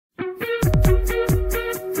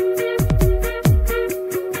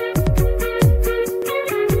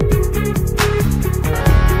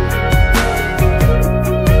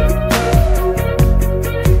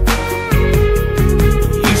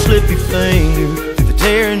t-shirt, through the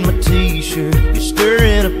tear in my t-shirt. You're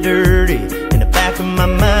stirring up dirty in the back of my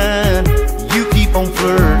mind. You keep on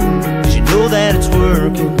flirting, 'cause you know that it's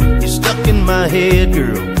working. You're stuck in my head,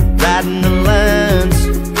 girl, writing the lines.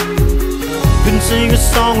 Couldn't sing a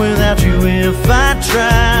song without you if I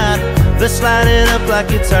tried. Let's light it up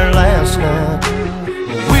like it's our last night.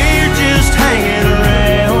 We're just hanging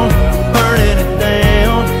around, burning it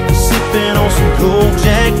down, sipping on some cold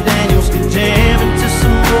Jack Daniels, jamming to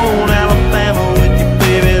some old Alabama with you,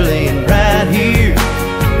 baby, laying right here,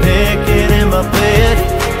 naked in my bed.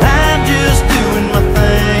 I'm just doing my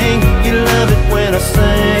thing. You love it when I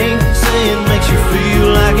sing, saying makes you feel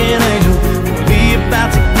like an angel. We're about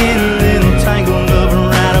to get a little tangled up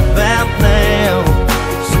right about now.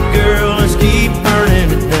 So girl, let's keep burning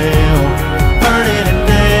it down, burning it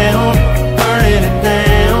down, burning it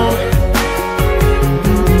down.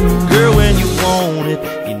 Girl, when you want it,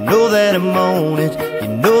 you know that I'm on it. You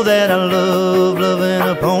know that I love loving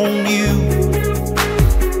upon you.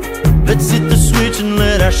 Let's hit the switch and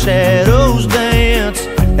let our shadows dance,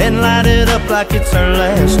 and light it up like it's our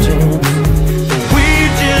last chance.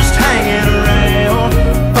 We're just hanging around,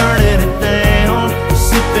 burning it down,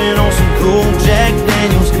 sipping on some cold Jack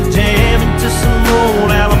Daniels, jamming to some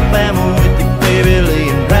old Alabama with you, baby,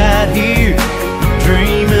 laying right here,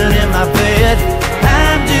 dreaming in my bed.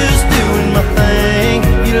 I'm just doing my thing.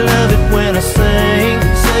 You love it when I sing,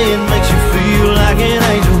 saying makes you feel like an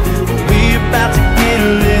angel. We're about to get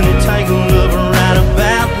a little tangled up right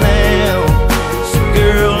about now. So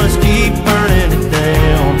girl, let's keep burning it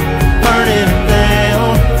down, burning it down,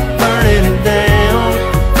 burning it down,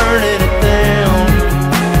 burning it down,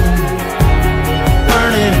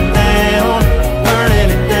 burning it down, burning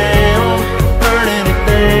it down, burning it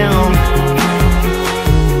down.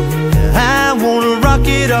 I wanna rock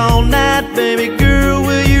it all night, baby girl,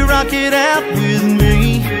 will you rock it out with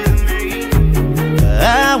me?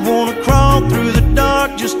 I wanna crawl through the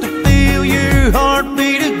dark just to feel your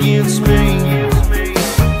heartbeat against me.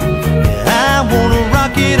 I wanna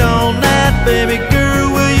rock it all night, baby girl,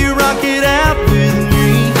 will you rock it out with me?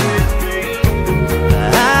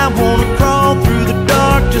 I wanna crawl through the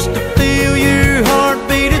dark just to feel your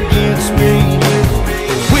heartbeat against me.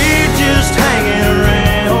 We're just hanging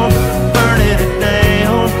around, burning it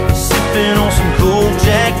down, sipping on some cold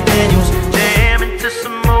Jack Daniels, jamming to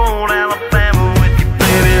some old Alabama with you,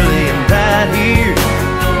 baby, laying right here,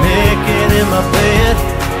 naked in my bed.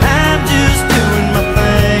 I'm just doing my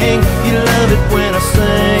thing. You love it when I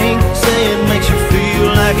sing, saying makes you feel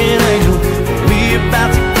like an angel. We're about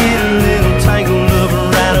to get a little tangled up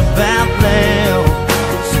right about now.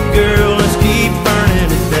 So girl, let's keep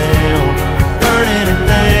burning it down, burning it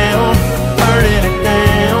down, burning it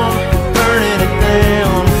down, burning it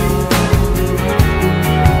down,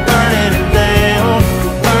 burning it down,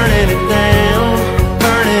 burning it down,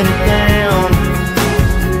 burning it down.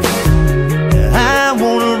 I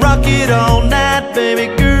wanna rock it all night, baby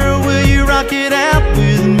girl, will you rock it out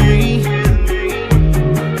with me?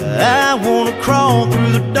 I wanna crawl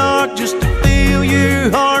through the dark just to feel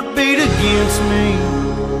your heartbeat against me.